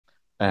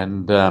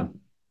And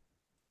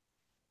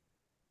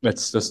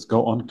let's just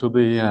go on to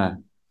the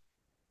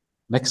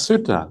next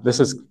sutta.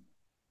 This is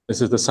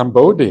the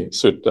Sambodhi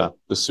Sutta,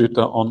 the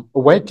sutta on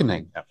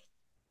awakening.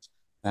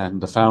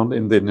 And found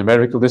in the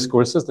numerical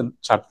discourses, in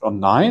chapter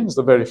 9 is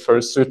the very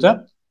first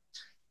sutta.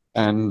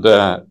 And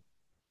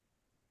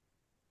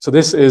so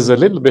this is a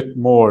little bit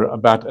more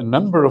about a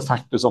number of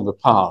factors on the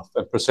path,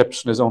 and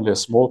perception is only a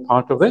small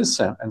part of this.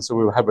 And so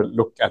we will have a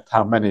look at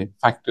how many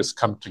factors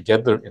come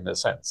together in a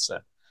sense.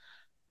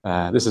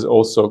 This is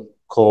also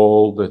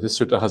called, this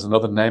sutta has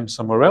another name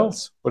somewhere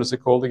else. What is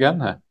it called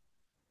again?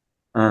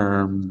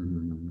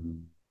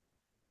 Can't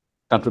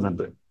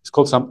remember. It's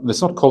called something.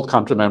 It's not called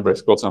can't remember.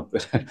 It's called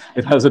something.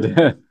 It has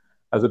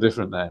a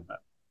different name.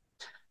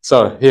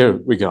 So here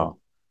we go.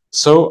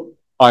 So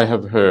I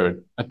have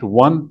heard at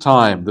one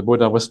time the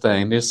Buddha was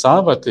staying near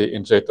Savatthi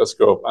in Jeta's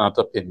Grove,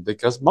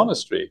 Anathapindika's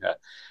monastery.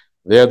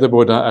 There the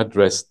Buddha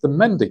addressed the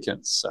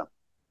mendicants.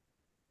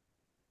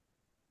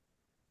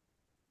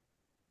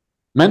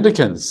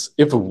 Mendicants,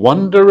 if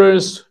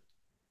wanderers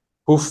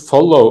who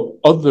follow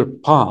other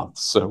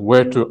paths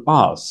were to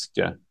ask,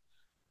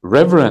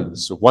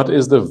 Reverence, what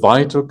is the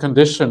vital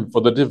condition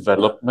for the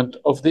development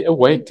of the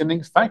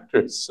awakening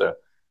factors?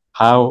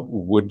 How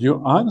would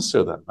you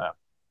answer them?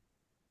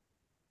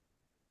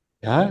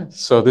 Yeah,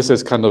 so this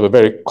is kind of a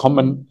very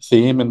common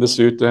theme in the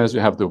suttas. You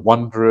have the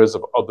wanderers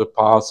of other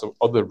paths, of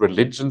other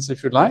religions,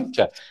 if you like,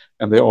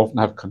 and they often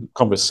have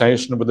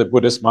conversation with the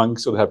Buddhist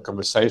monks, or they have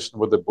conversation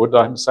with the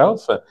Buddha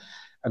himself,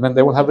 and then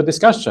they will have a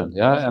discussion,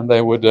 yeah, and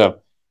they would,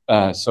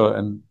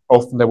 and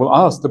often they will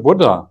ask the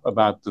Buddha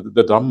about the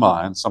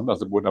Dhamma, and sometimes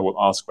the Buddha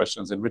will ask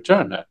questions in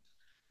return.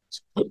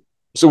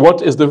 So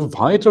what is the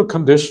vital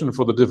condition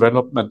for the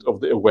development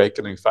of the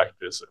awakening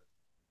factors?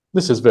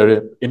 This is very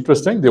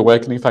interesting. The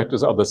awakening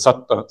factors are the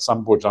Satta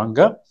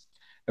Sambojjhanga,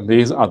 and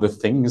these are the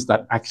things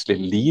that actually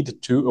lead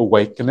to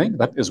awakening.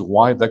 That is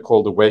why they're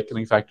called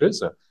awakening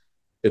factors.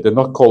 They're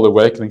not called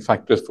awakening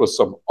factors for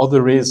some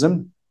other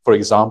reason. For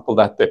example,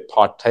 that they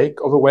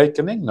partake of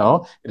awakening.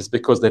 No, it's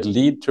because they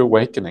lead to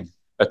awakening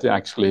that they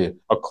actually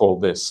are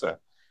called this.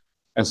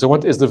 And so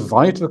what is the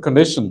vital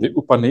condition, the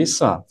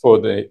upanisā, for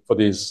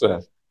these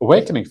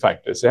awakening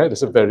factors? Yeah,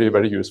 it's a very,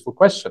 very useful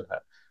question.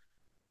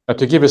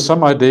 To give you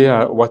some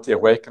idea what the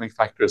awakening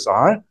factors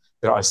are,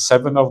 there are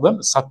 7 of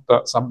them,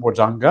 Satta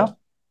Sambojjhanga.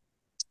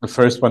 The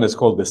first one is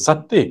called the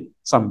Sati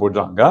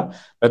Sambojjhanga.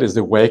 That is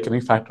the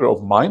awakening factor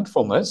of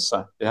mindfulness.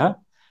 Yeah.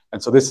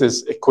 And so this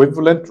is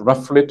equivalent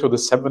roughly to the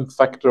 7th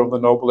factor of the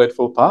Noble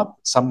Eightfold Path,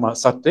 Samma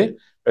Sati,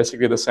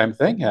 basically the same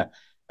thing. Yeah.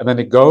 And then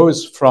it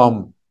goes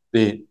from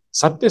the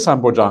Sati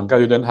Sambojjhanga,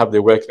 you then have the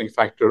awakening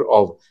factor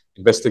of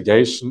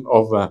investigation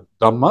of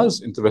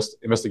Dhammas,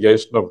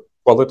 investigation of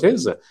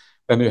qualities.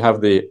 Then you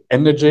have the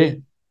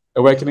energy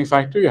awakening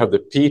factor, you have the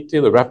piti,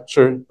 the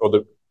rapture or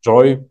the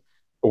joy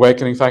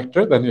awakening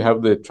factor, then you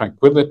have the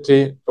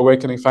tranquility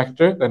awakening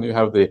factor, then you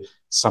have the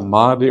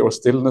samadhi or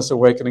stillness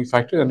awakening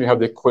factor, then you have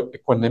the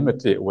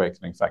equanimity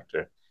awakening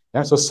factor.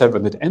 Yeah, so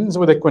 7. It ends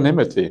with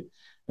equanimity.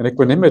 And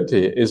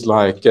equanimity is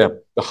like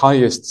the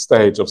highest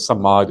stage of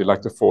samadhi,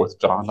 like the 4th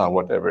jhana or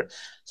whatever.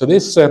 So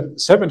these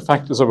 7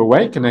 factors of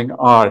awakening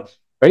are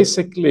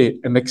basically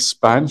an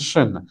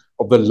expansion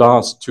of the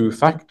last 2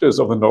 factors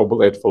of the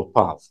Noble Eightfold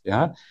Path.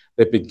 Yeah,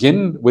 they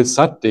begin with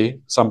Sati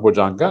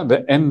Sambojjhanga and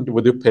they end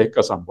with Upekkha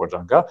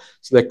Sambojjhanga.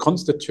 So they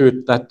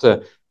constitute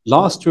that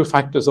last 2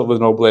 factors of the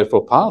Noble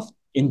Eightfold Path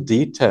in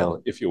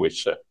detail, if you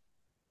wish. So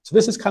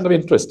this is kind of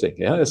interesting.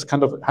 Yeah, this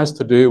kind of has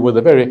to do with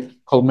the very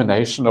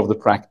culmination of the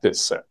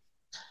practice.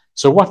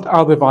 So what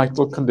are the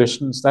vital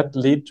conditions that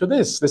lead to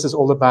this? This is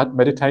all about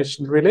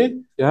meditation,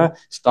 really. Yeah,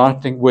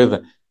 starting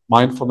with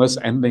mindfulness,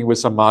 ending with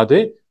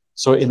samadhi.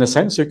 So in a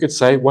sense, you could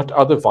say, what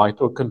are the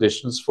vital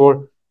conditions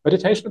for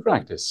meditation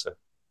practice?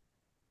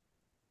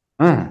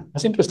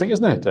 That's interesting,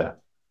 isn't it?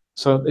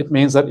 So it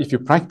means that if you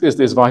practice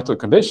these vital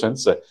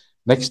conditions,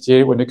 next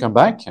year when you come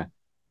back,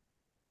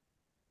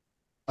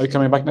 are you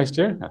coming back next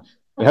year?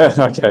 Yeah,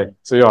 okay.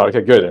 So you are,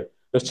 okay, good.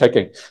 Just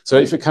checking. So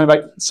if you're coming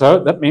back,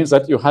 so that means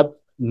that you have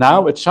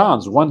now a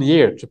chance, 1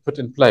 year, to put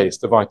in place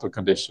the vital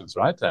conditions,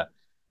 right?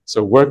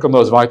 So work on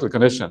those vital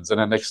conditions, and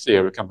then next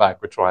year we come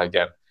back, we try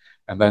again.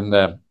 And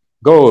then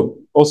go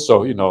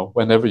also, you know,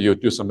 whenever you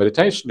do some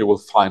meditation, you will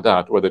find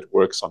out whether it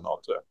works or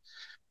not.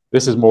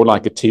 This is more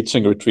like a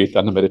teaching retreat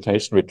than a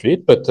meditation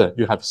retreat, but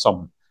you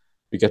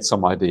get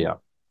some idea.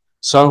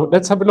 So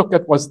let's have a look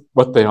at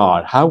what they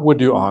are. How would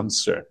you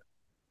answer?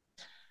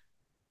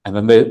 And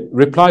then they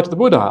reply to the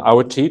Buddha,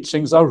 our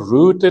teachings are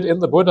rooted in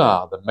the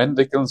Buddha. The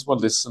mendicants will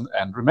listen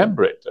and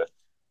remember it.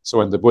 So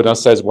when the Buddha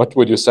says, what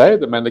would you say?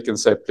 The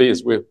mendicants say,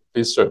 please,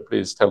 sir,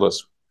 please tell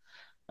us.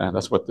 And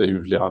that's what they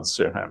usually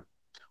answer.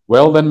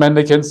 Well, then,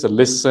 mendicants,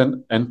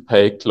 listen and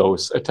pay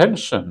close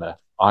attention.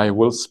 I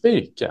will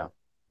speak.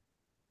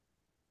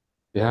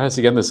 Yes,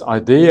 again, this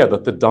idea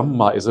that the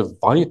Dhamma is a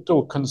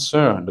vital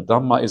concern. The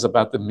Dhamma is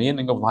about the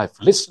meaning of life.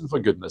 Listen, for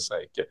goodness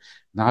sake.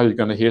 Now you're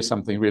going to hear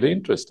something really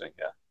interesting.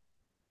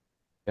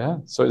 Yeah,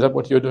 so is that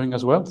what you're doing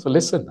as well? So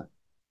listen.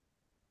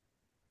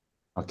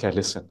 Okay,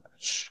 listen.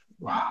 Shh.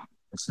 Wow.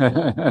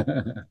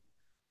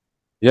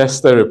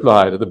 Yes, they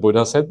replied. The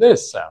Buddha said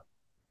this.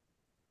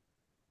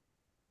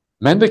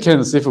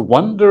 Mendicants, if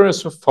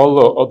wanderers who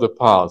follow other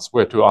paths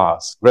were to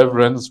ask,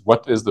 Reverends,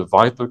 what is the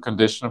vital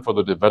condition for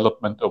the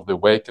development of the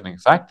awakening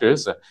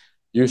factors?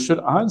 You should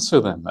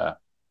answer them.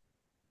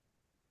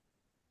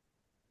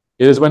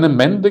 It is when a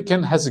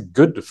mendicant has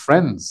good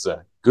friends,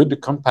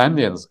 good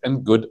companions,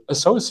 and good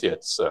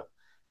associates.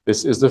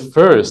 This is the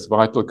first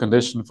vital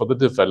condition for the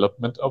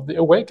development of the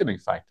awakening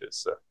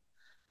factors.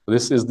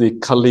 This is the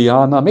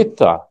Kalyana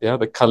Mitta, yeah,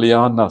 the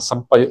Kalyana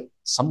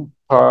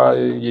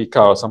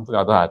Sampayika or something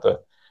like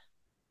that.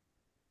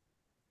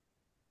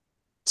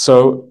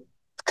 So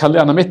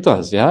Kalyana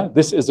Mittas, yeah,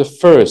 this is the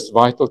first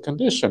vital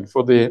condition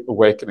for the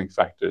awakening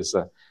factors.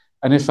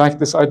 And in fact,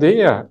 this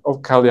idea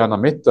of Kalyana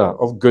Mitta,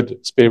 of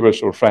good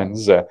spiritual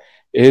friends,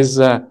 is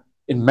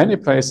in many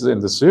places in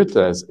the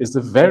suttas, is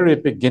the very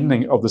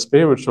beginning of the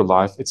spiritual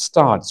life. It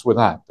starts with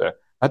that.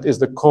 That is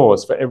the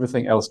cause for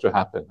everything else to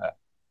happen.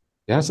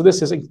 Yeah, so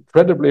this is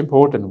incredibly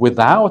important.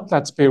 Without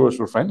that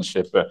spiritual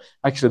friendship,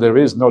 actually there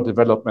is no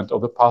development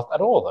of the path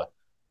at all.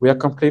 We are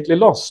completely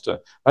lost.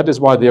 That is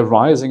why the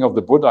arising of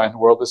the Buddha in the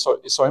world is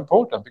so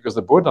important, because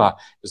the Buddha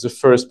is the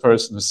first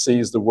person who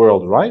sees the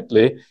world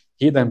rightly.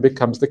 He then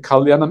becomes the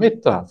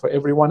Kalyanamitta for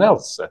everyone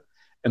else.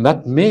 And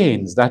that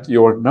means that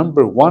your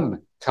number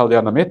one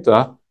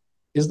Kalyanamitta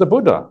is the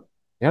Buddha.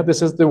 Yeah,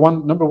 this is the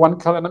number one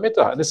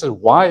Kalyanamitta. And this is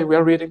why we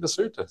are reading the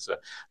suttas.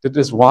 This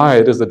is why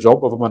it is the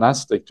job of a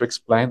monastic to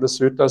explain the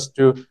suttas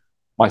to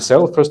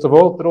myself, first of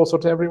all, but also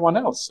to everyone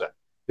else.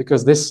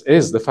 Because this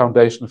is the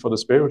foundation for the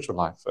spiritual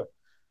life. So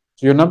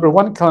your number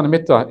one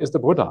Kalyanamitta is the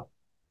Buddha.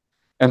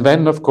 And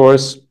then, of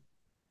course,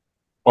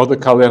 other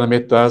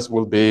Kalyanamittas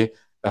will be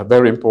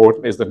very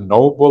important, is the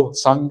noble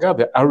Sangha.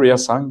 The Arya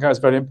Sangha is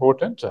very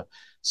important.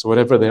 So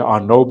whatever there are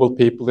noble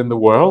people in the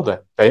world,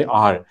 they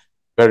are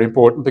very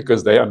important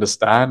because they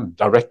understand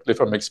directly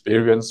from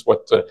experience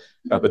what the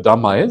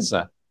Dhamma is.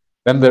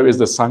 Then there is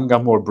the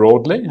Sangha more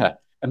broadly.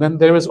 And then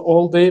there is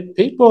all the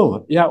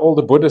people, yeah, all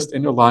the Buddhists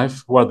in your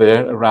life who are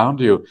there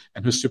around you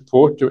and who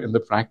support you in the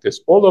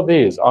practice. All of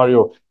these are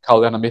your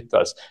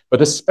Kalyanamittas,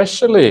 but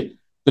especially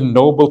the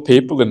noble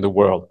people in the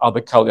world are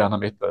the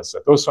Kalyanamittas,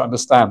 those who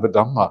understand the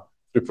Dhamma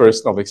through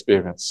personal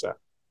experience.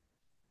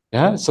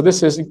 Yeah, so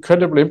this is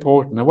incredibly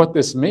important. And what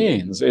this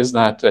means is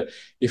that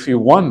if you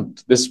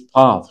want this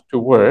path to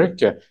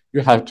work,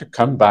 you have to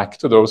come back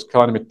to those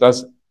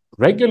Kalyanamittas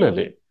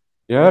regularly,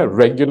 yeah,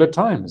 regular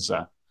times.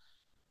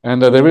 And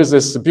there is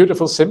this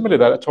beautiful simile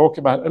that I talk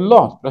about a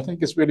lot, but I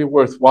think it's really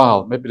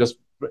worthwhile maybe just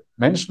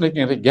mentioning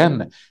it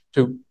again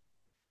to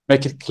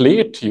make it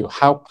clear to you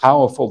how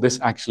powerful this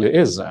actually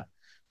is.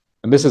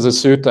 And this is a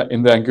sutta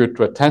in the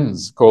Anguttara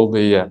 10s called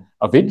the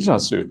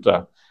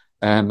Avijjāsutta.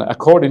 And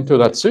according to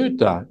that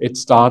sutta, it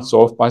starts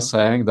off by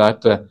saying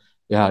that,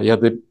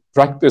 the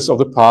practice of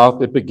the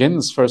path, it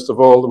begins, first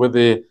of all, with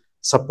the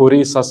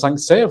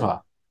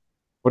sappurisasaṁseva.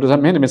 What does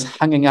that mean? It means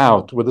hanging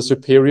out with the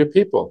superior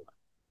people.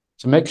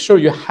 So make sure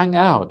you hang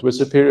out with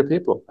superior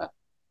people.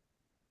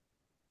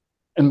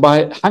 And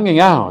by hanging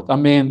out, I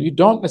mean, you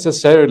don't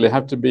necessarily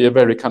have to be a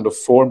very kind of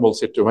formal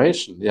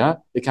situation, yeah?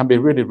 It can be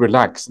really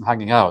relaxed and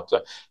hanging out.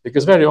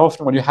 Because very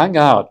often when you hang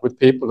out with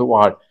people who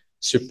are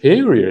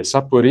superior,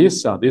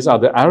 sappurisa, these are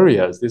the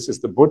Aryas, this is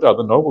the Buddha,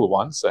 the noble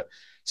ones,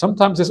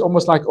 sometimes it's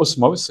almost like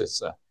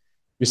osmosis.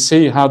 You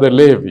see how they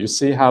live, you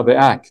see how they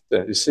act,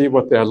 you see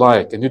what they're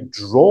like, and you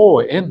draw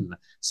in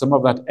some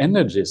of that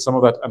energy, some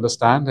of that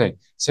understanding,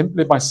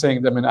 simply by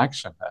seeing them in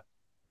action.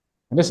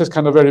 And this is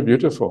kind of very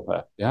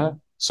beautiful, yeah?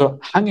 So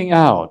hanging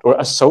out or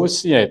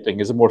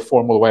associating is a more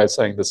formal way of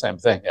saying the same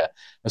thing.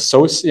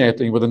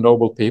 Associating with the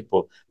noble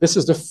people. This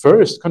is the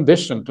first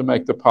condition to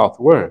make the path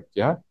work,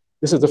 yeah?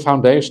 This is the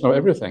foundation of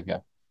everything.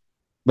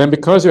 Then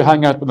because you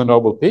hang out with the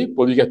noble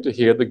people, you get to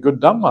hear the good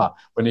Dhamma.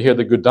 When you hear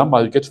the good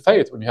Dhamma, you get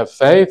faith. When you have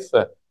faith,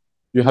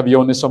 you have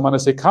yoniso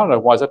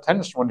manasikara, wise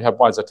attention. When you have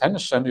wise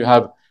attention, you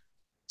have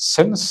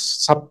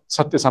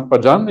sati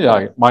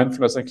sampajanya,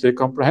 mindfulness and clear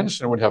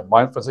comprehension. When you have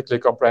mindfulness and clear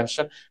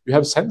comprehension, you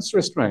have sense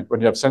restraint.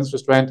 When you have sense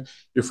restraint,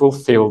 you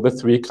fulfill the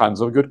three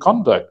kinds of good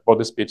conduct,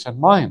 body, speech, and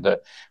mind.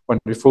 When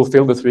you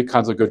fulfill the three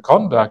kinds of good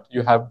conduct,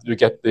 you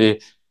get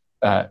the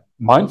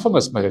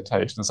mindfulness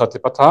meditation,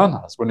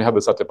 satipatthanas. When you have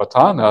the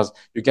satipatthanas,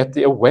 you get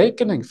the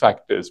awakening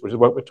factors, which is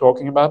what we're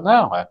talking about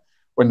now.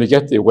 When you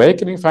get the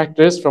awakening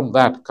factors, from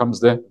that comes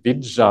the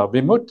vijja,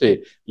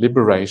 vimutti,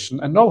 liberation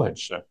and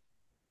knowledge.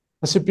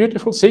 That's a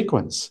beautiful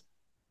sequence.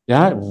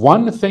 Yeah,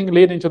 one thing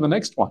leading to the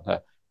next one.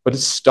 But it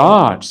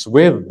starts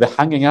with the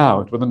hanging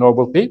out with the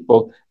noble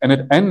people, and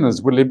it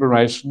ends with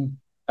liberation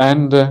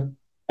and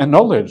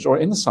knowledge or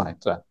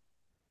insight.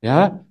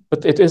 Yeah,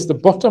 but it is the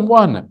bottom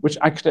one, which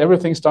actually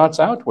everything starts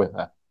out with.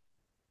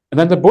 And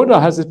then the Buddha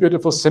has this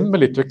beautiful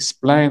simile to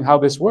explain how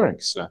this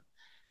works.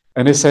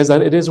 And he says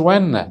that it is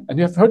when, and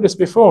you have heard this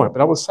before,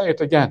 but I will say it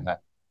again.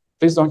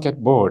 Please don't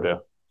get bored.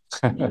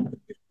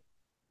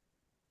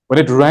 When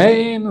it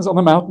rains on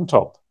the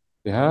mountaintop,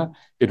 yeah,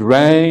 it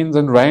rains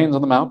and rains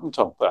on the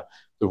mountaintop.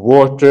 The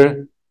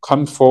water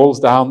falls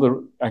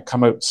down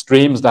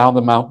streams down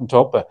the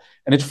mountaintop,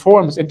 and it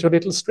forms into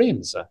little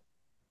streams.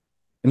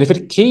 And if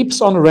it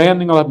keeps on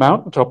raining on that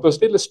mountaintop,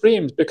 those little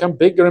streams become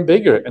bigger and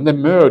bigger, and they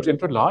merge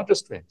into larger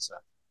streams.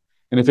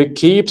 And if it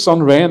keeps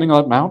on raining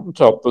on that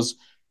mountaintop, those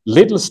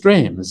little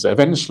streams,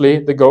 eventually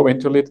they go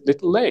into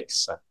little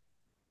lakes.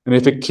 And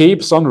if it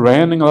keeps on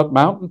raining on that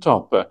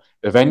mountaintop,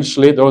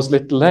 eventually those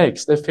little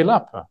lakes, they fill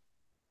up.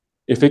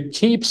 If it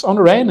keeps on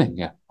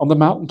raining on the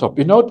mountaintop,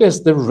 you notice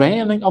the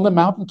raining on the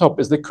mountaintop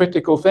is the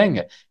critical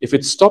thing. If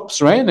it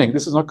stops raining,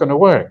 this is not going to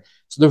work.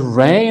 So the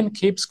rain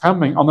keeps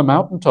coming on the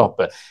mountaintop.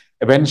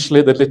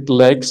 Eventually the little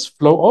lakes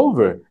flow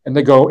over and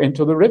they go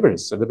into the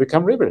rivers and they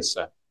become rivers.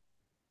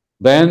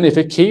 Then if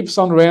it keeps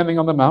on raining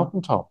on the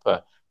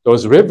mountaintop,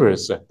 those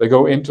rivers, they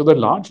go into the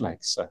large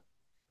lakes.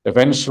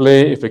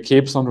 Eventually, if it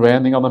keeps on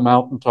raining on the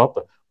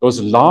mountaintop, those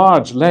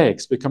large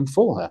lakes become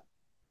full.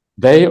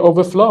 They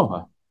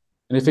overflow.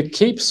 And if it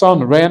keeps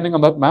on raining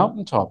on that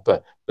mountaintop,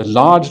 the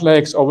large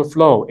lakes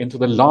overflow into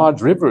the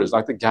large rivers,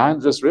 like the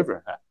Ganges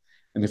River.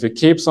 And if it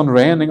keeps on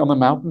raining on the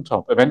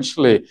mountaintop,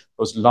 eventually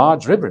those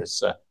large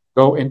rivers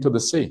go into the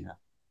sea.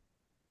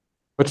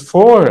 But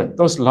for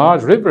those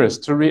large rivers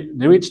to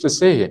reach the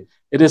sea,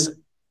 it is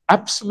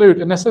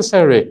absolutely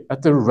necessary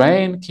that the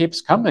rain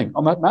keeps coming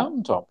on that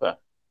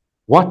mountaintop.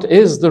 What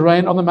is the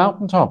rain on the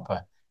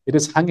mountaintop? It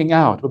is hanging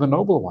out with the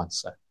noble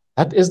ones.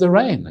 That is the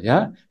rain,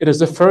 yeah? It is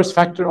the first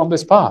factor on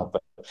this path.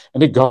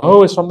 And it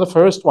goes from the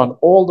first one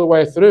all the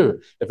way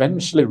through,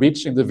 eventually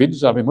reaching the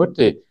Vijja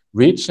Vimutti,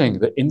 reaching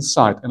the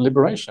insight and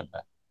liberation.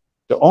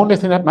 The only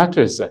thing that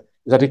matters is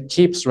that it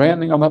keeps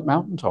raining on that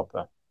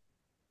mountaintop.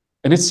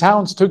 And it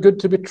sounds too good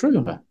to be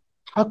true.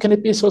 How can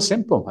it be so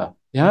simple?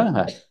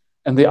 Yeah.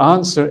 And the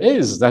answer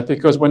is that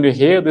because when you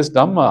hear this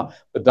Dhamma,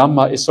 the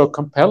Dhamma is so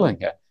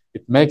compelling.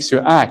 It makes you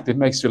act. It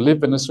makes you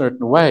live in a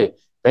certain way.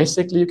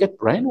 Basically, you get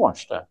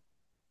brainwashed.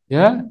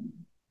 Yeah?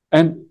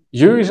 And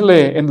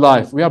usually in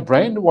life, we are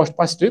brainwashed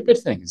by stupid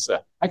things.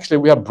 Actually,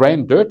 we are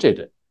brain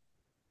dirtied.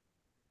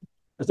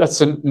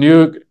 That's a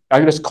new,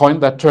 I just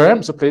coined that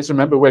term, so please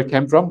remember where it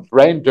came from.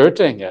 Brain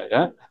dirting,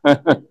 yeah?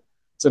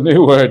 It's a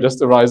new word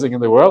just arising in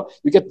the world.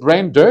 You get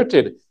brain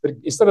dirtied, but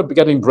instead of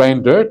getting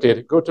brain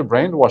dirtied, go to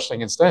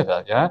brainwashing instead,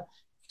 yeah?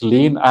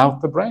 Clean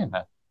out the brain.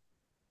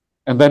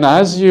 And then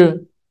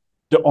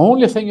the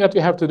only thing that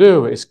you have to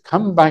do is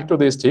come back to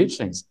these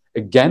teachings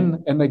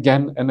again and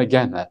again and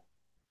again.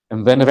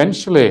 And then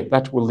eventually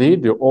that will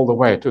lead you all the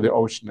way to the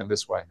ocean in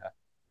this way.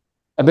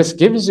 And this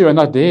gives you an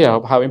idea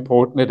of how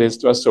important it is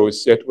to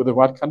associate with the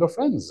right kind of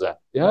friends.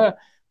 Yeah,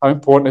 how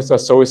important it is to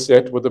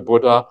associate with the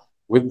Buddha,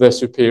 with the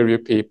superior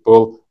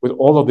people, with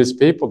all of these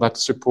people that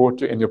support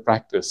you in your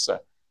practice.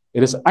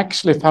 It is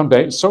actually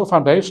so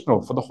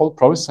foundational for the whole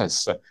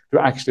process to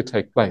actually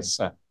take place.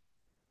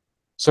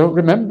 So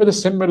remember the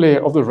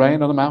simile of the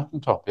rain on the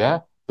mountaintop, yeah?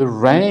 The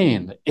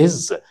rain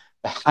is the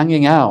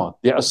hanging out,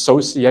 the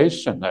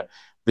association,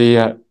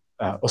 the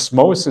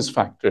osmosis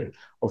factor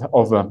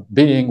of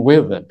being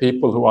with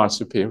people who are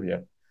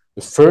superior.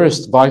 The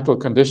first vital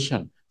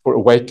condition for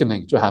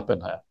awakening to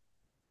happen.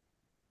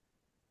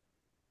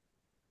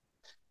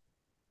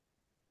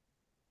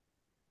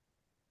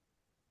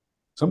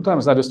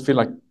 Sometimes I just feel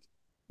like,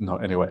 no,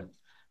 anyway.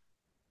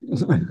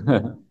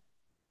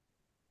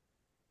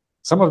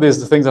 Some of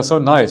these things are so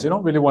nice, you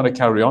don't really want to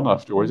carry on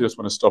afterwards. You just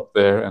want to stop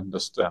there and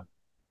just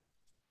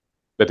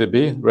let it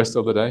be the rest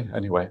of the day.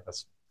 Anyway,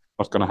 that's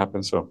not going to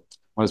happen, so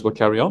might as well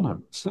carry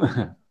on.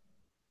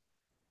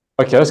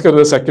 Okay, let's go to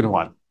the second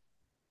one.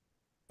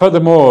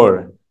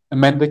 Furthermore, a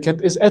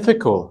mendicant is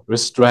ethical,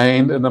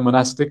 restrained in the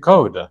monastic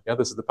code. Yeah,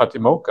 this is the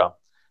Patimokkha.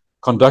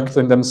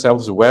 Conducting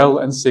themselves well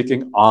and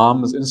seeking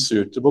alms in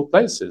suitable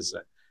places.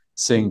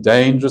 Seeing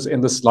dangers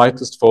in the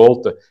slightest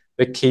fault,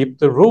 they keep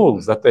the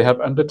rules that they have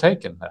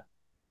undertaken.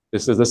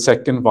 This is the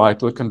second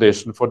vital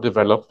condition for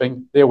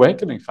developing the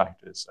awakening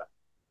factors.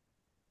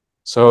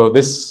 So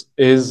this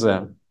is,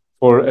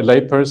 for a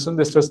layperson,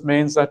 this just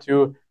means that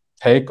you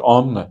take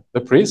on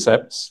the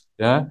precepts,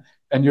 yeah,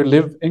 and you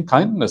live in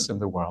kindness in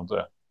the world.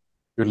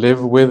 You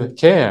live with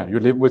care, you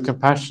live with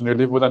compassion, you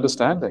live with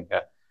understanding.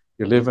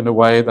 You live in a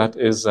way that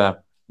is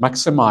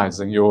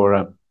maximizing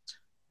your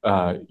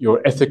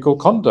ethical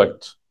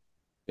conduct.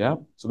 Yeah,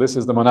 so this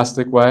is the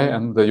monastic way,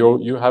 and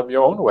you have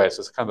your own ways.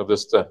 It's kind of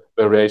just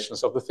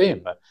variations of the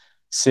theme.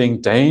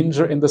 Seeing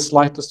danger in the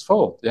slightest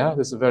fault. Yeah,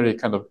 this is a very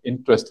kind of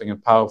interesting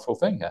and powerful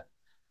thing.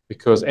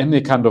 Because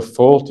any kind of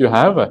fault you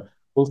have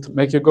will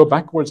make you go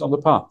backwards on the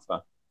path.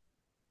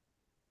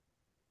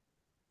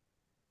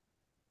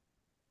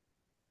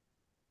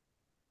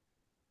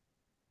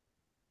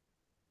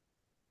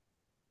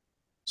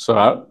 So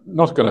I'm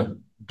not going to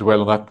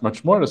dwell on that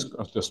much more. Let's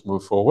just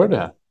move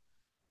forward.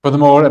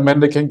 Furthermore, a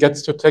mendicant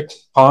gets to take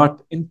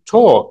part in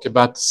talk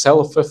about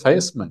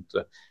self-effacement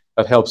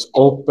that helps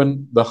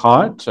open the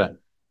heart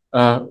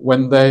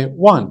when they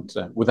want,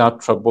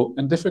 without trouble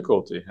and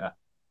difficulty.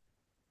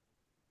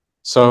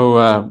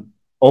 So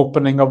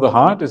opening of the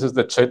heart, this is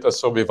the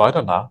Cetaso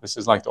Vivarana. This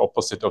is like the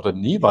opposite of the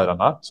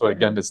Nivarana. So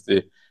again, it's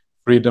the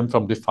freedom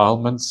from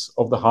defilements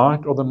of the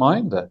heart or the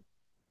mind.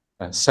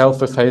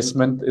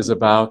 Self-effacement is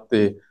about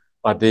the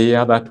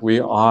idea that we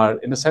are,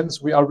 in a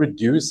sense, we are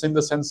reducing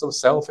the sense of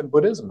self in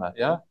Buddhism.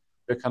 Yeah,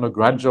 we're kind of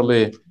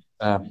gradually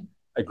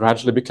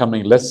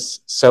becoming less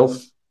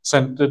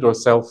self-centered or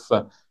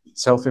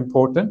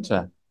self-important,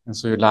 and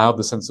so you allow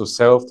the sense of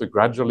self to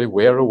gradually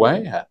wear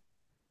away.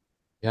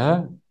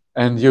 Yeah,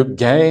 and you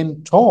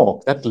gain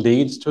talk that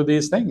leads to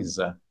these things.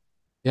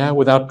 Yeah,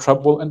 without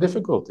trouble and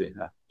difficulty.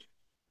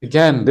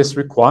 Again, this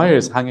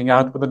requires hanging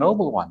out with the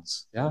noble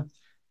ones. Yeah,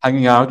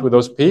 hanging out with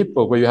those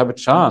people where you have a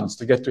chance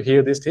to get to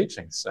hear these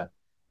teachings.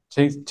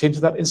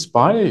 Teachings that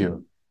inspire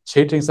you,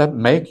 teachings that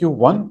make you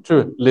want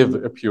to live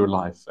a pure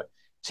life,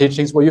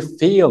 teachings where you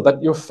feel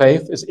that your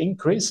faith is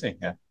increasing,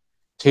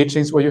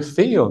 teachings where you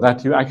feel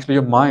that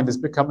your mind is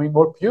becoming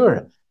more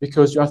pure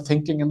because you are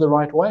thinking in the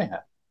right way.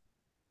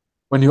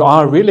 When you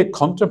are really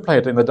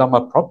contemplating the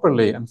Dhamma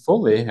properly and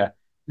fully,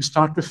 you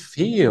start to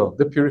feel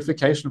the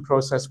purification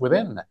process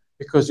within,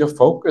 because you're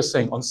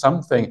focusing on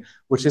something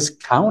which is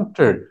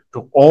counter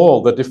to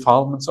all the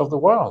defilements of the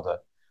world.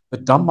 The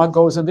Dhamma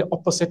goes in the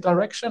opposite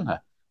direction.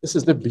 This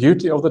is the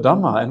beauty of the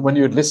Dhamma. And when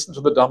you listen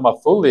to the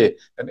Dhamma fully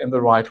and in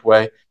the right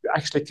way, you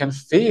actually can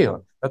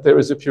feel that there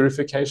is a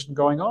purification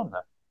going on.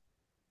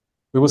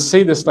 We will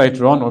see this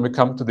later on when we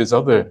come to these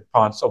other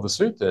parts of the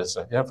suttas.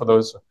 Yeah, for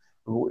those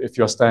who, if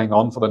you're staying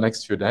on for the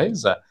next few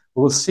days,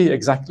 we will see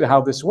exactly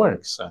how this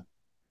works.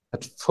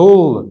 That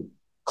full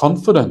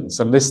confidence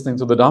and listening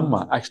to the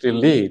Dhamma actually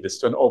leads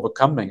to an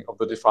overcoming of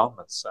the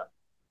defilements.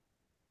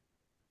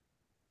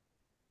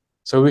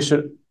 So we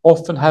should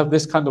often have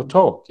this kind of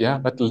talk, yeah,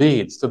 that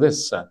leads to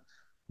this,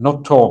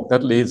 not talk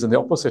that leads in the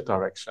opposite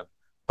direction,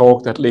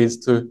 talk that leads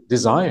to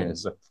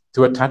desires,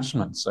 to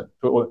attachments,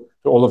 to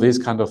all of these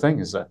kind of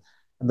things.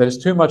 And there's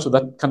too much of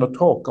that kind of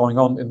talk going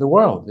on in the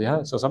world,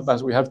 yeah. So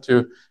sometimes we have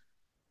to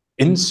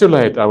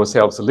insulate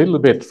ourselves a little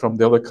bit from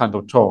the other kind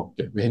of talk.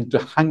 We need to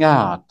hang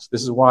out.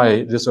 This is why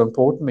it is so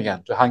important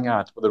again to hang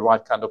out with the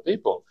right kind of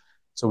people,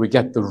 so we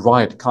get the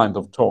right kind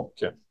of talk.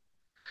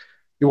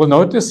 You will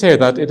notice here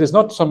that it is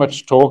not so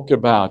much talk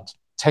about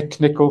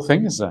technical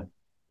things. It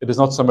is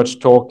not so much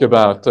talk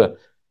about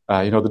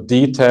the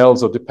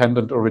details of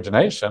dependent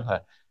origination.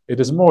 It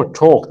is more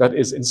talk that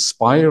is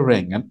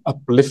inspiring and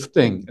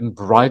uplifting and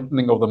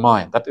brightening of the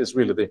mind. That is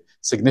really the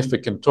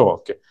significant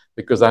talk,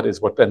 because that is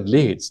what then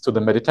leads to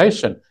the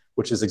meditation,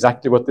 which is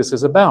exactly what this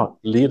is about,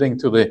 leading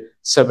to the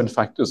 7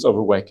 factors of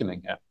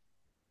awakening.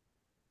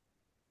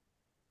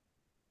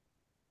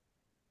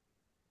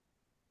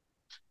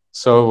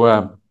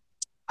 So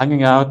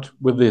hanging out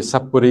with the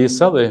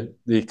sappurisa,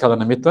 the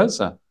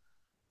kalanamittas,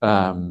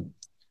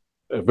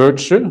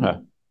 virtue,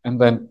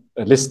 and then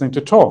listening to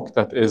talk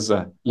that is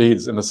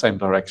leads in the same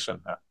direction.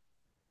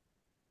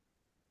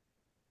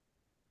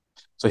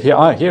 So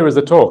here is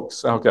the talk.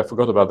 So, okay, I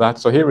forgot about that.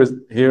 So here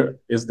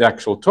is the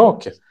actual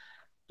talk.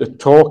 The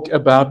talk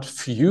about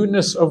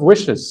fewness of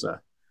wishes,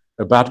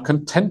 about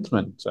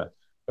contentment,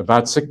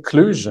 about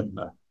seclusion,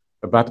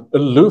 about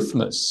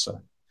aloofness,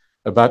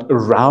 about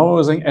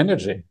arousing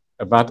energy,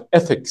 about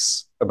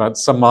ethics, about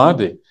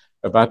samadhi,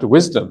 about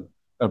wisdom,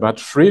 about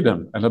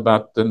freedom, and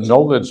about the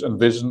knowledge and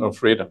vision of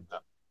freedom.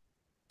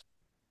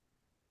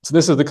 So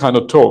this is the kind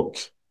of talk.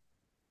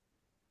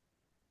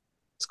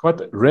 It's quite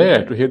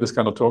rare to hear this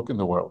kind of talk in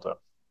the world.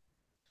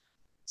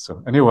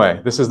 So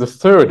anyway, this is the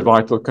 3rd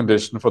vital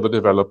condition for the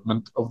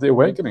development of the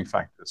awakening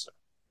factors.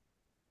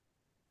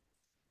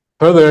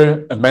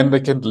 Further, a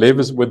mendicant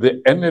lives with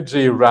the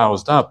energy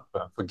roused up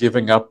for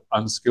giving up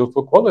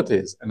unskillful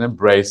qualities and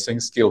embracing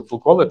skillful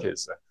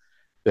qualities.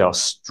 They are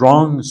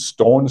strong,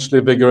 staunchly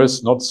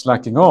vigorous, not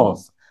slacking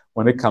off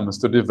when it comes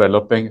to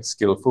developing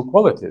skillful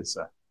qualities.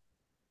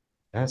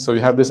 Yeah, so you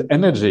have this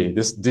energy,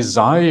 this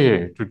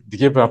desire to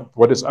give up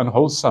what is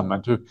unwholesome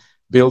and to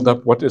build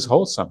up what is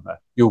wholesome.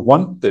 You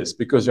want this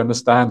because you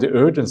understand the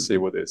urgency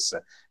with this.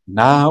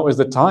 Now is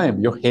the time.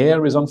 Your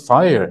hair is on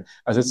fire,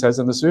 as it says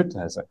in the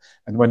suttas.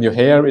 And when your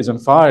hair is on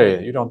fire,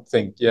 you don't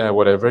think, yeah,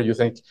 whatever. You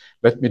think,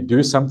 let me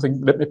do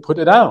something, let me put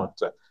it out.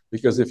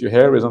 Because if your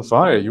hair is on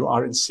fire, you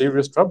are in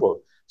serious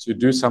trouble. So you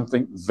do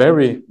something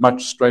very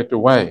much straight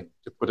away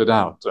to put it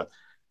out.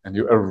 And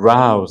you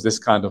arouse this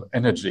kind of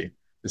energy.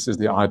 This is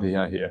the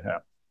idea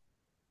here.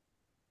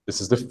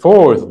 This is the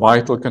 4th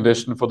vital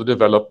condition for the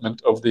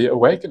development of the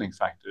awakening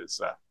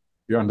factors.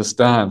 You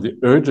understand the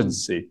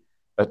urgency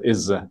that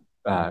is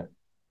at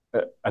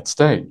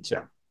stake.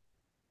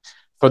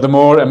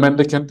 Furthermore, a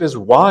mendicant is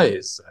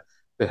wise.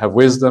 They have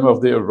wisdom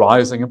of the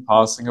arising and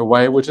passing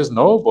away, which is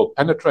noble,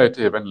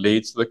 penetrative, and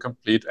leads to the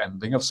complete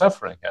ending of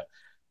suffering.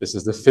 This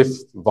is the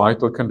 5th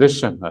vital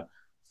condition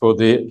for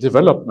the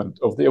development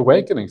of the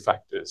awakening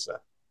factors.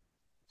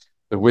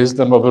 The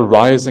wisdom of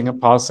arising and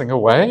passing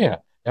away.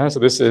 Yeah, so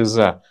this is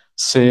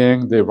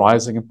seeing the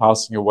rising and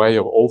passing away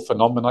of all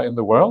phenomena in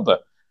the world.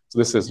 So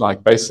this is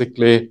like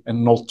basically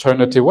an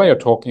alternative way of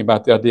talking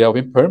about the idea of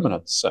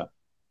impermanence.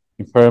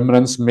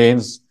 Impermanence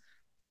means,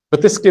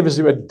 but this gives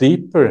you a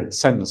deeper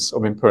sense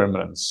of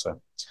impermanence.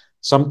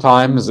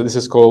 Sometimes this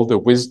is called the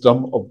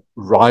wisdom of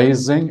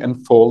rising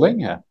and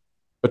falling.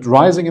 But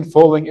rising and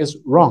falling is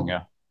wrong.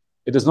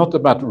 it is not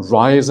about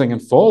rising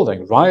and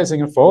falling.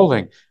 Rising and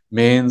falling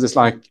means it's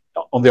like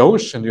on the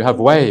ocean, you have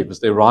waves,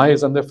 they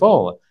rise and they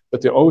fall,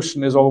 but the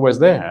ocean is always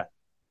there.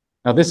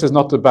 Now, this is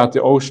not about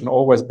the ocean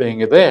always being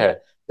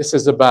there. This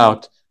is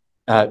about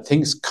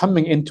things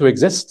coming into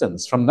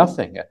existence from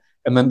nothing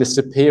and then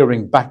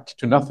disappearing back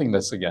to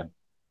nothingness again.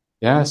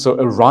 Yeah, so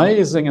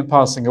arising and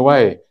passing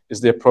away is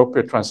the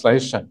appropriate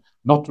translation,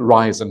 not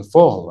rise and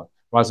fall.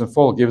 Rise and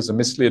fall gives a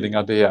misleading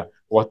idea of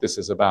what this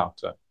is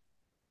about.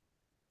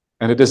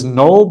 And it is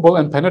noble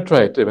and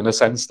penetrative in the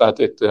sense that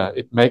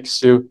it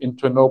makes you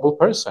into a noble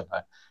person.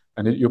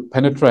 And you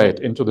penetrate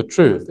into the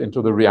truth,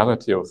 into the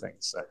reality of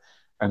things.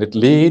 And it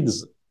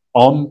leads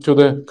on to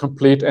the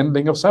complete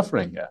ending of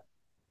suffering.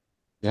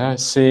 Yeah,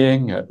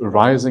 seeing,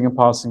 arising and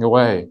passing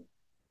away.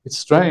 It's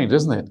strange,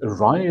 isn't it?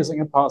 Arising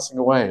and passing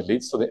away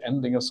leads to the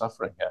ending of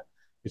suffering.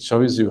 It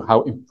shows you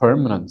how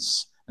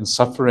impermanence and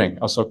suffering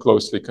are so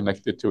closely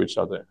connected to each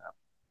other.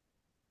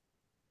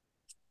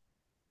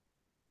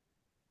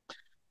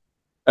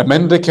 A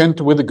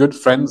mendicant with good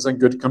friends and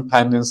good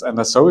companions and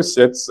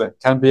associates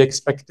can be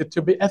expected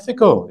to be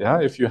ethical. Yeah,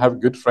 if you have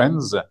good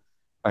friends,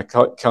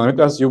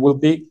 you will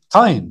be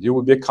kind. You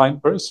will be a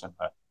kind person.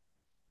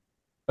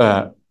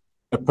 A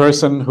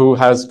person who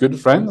has good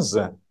friends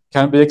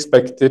can be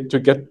expected to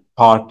get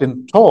part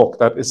in talk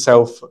that is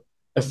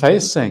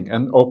self-effacing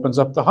and opens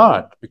up the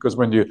heart. Because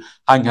when you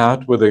hang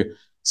out with the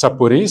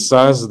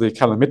sappurisas, the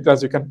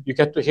kalamittas, you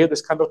get to hear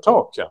this kind of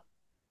talk. Yeah.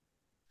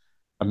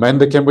 A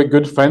mendicant with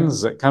good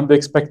friends can be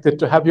expected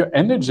to have your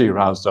energy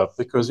roused up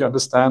because you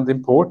understand the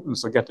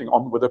importance of getting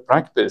on with the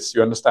practice.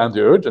 You understand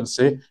the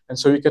urgency, and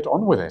so you get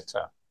on with it.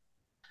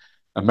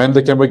 A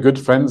mendicant with good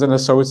friends and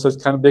associates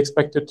can be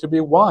expected to be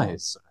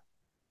wise.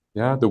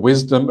 Yeah, the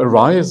wisdom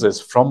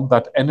arises from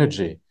that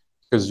energy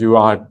because you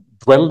are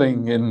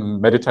dwelling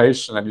in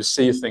meditation and you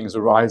see things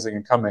arising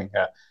and coming,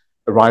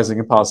 arising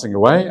and passing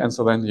away. And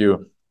so then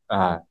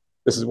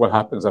this is what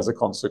happens as a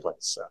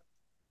consequence.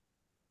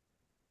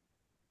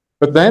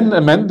 But then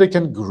a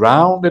mendicant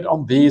grounded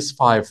on these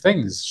 5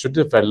 things should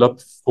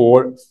develop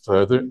 4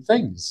 further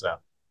things.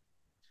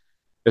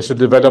 They should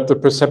develop the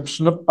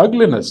perception of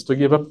ugliness to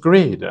give up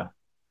greed.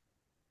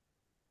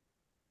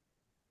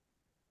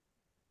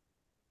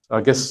 I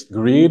guess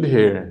greed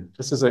here,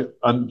 this is a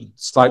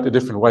slightly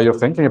different way of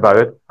thinking about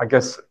it. I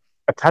guess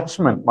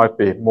attachment might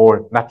be a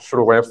more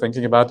natural way of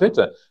thinking about it.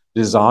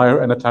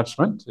 Desire and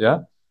attachment,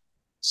 yeah.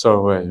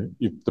 So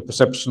the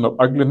perception of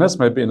ugliness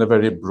may be in a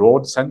very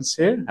broad sense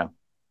here.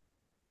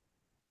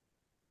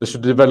 They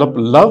should develop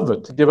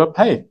love to give up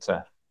hate.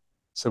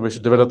 So we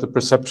should develop the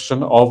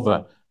perception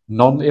of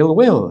non-ill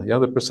will, yeah,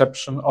 the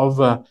perception of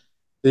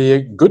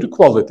the good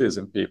qualities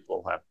in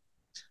people.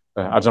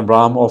 Ajahn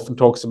Brahm often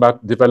talks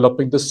about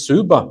developing the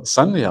Subha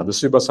Sanya. The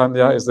Subha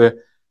Sanya is the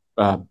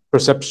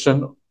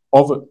perception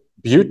of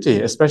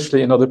beauty,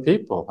 especially in other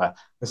people.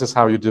 This is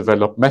how you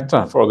develop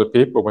metta for other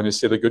people when you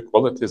see the good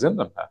qualities in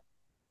them.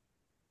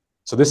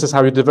 So this is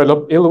how you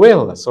develop ill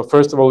will. So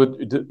first of all,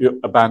 you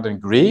abandon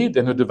greed,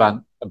 then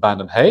you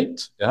abandon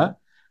hate. Yeah.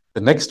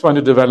 The next one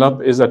you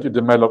develop is that you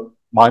develop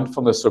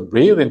mindfulness of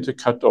breathing to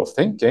cut off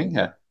thinking.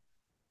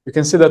 You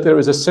can see that there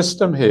is a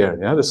system here.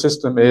 Yeah. The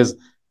system is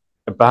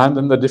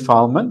abandon the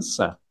defilements,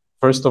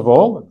 first of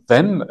all,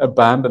 then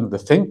abandon the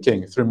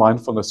thinking through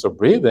mindfulness of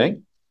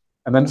breathing.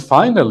 And then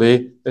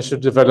finally, they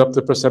should develop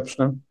the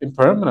perception of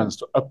impermanence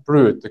to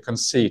uproot the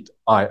conceit,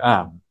 I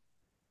am.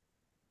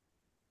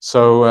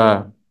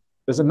 So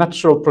there's a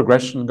natural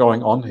progression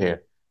going on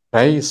here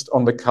based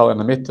on the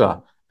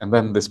kalanamitta, and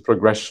then this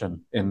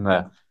progression in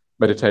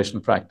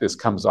meditation practice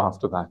comes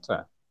after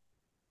that.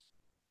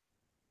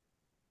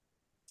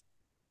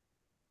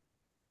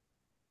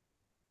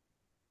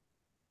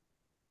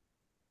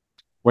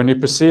 When you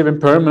perceive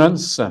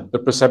impermanence,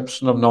 the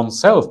perception of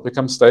non-self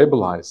becomes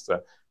stabilized.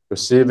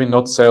 Perceiving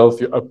not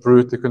self, you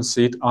uproot the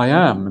conceit, I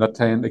am, and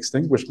attain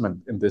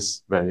extinguishment in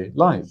this very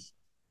life.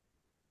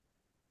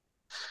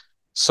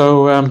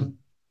 So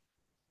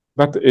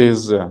that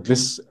is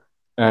this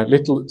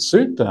little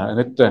sutta, and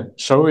it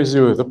shows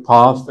you the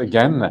path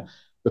again.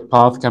 The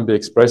path can be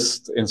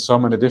expressed in so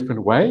many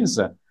different ways,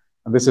 and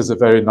this is a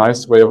very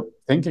nice way of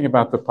thinking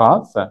about the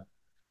path.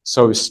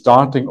 So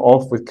starting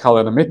off with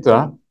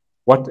kalanamitta,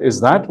 what is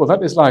that? Well,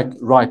 that is like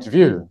right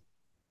view.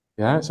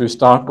 Yeah, so you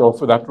start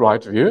off with that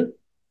right view,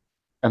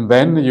 and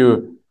then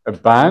you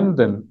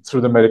abandon,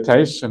 through the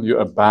meditation, you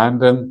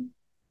abandon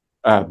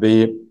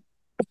the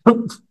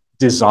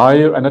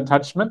desire and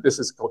attachment. This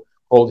is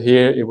called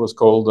here, it was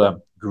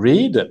called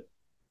greed.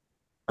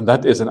 And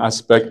that is an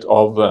aspect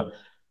of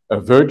a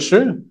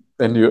virtue.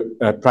 Then you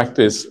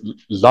practice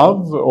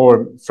love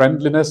or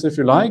friendliness, if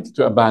you like,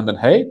 to abandon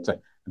hate.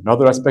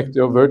 Another aspect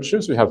of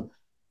virtues, you have,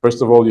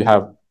 first of all, you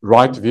have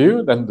right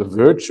view, then the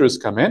virtues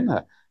come in,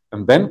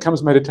 and then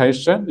comes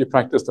meditation. You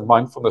practice the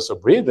mindfulness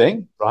of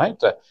breathing, right?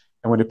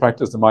 And when you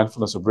practice the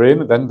mindfulness of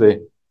breathing, then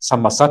the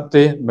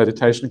sammasati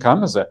meditation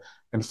comes.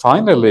 And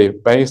finally,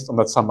 based on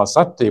that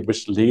sammasati,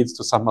 which leads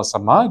to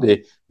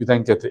sammasamadhi, you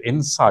then get the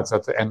insights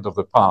at the end of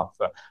the path,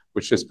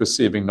 which is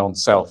perceiving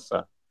non-self.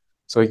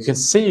 So you can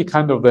see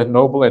kind of the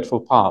Noble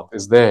Eightfold Path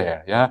is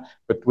there, yeah,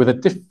 but with a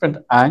different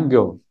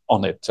angle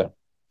on it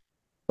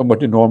from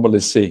what you normally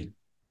see.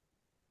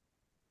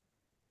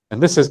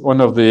 And this is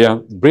one of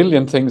the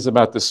brilliant things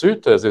about the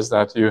suttas, is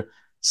that you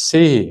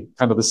see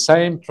kind of the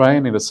same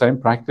training, the same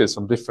practice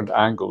from different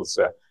angles,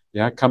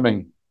 yeah,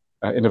 coming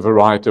in a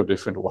variety of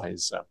different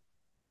ways.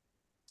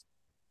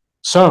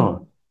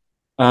 So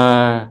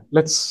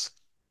let's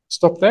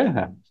stop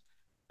there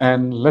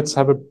and let's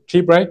have a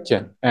tea break,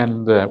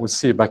 and we'll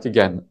see you back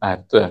again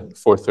at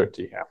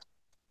 4:30 here.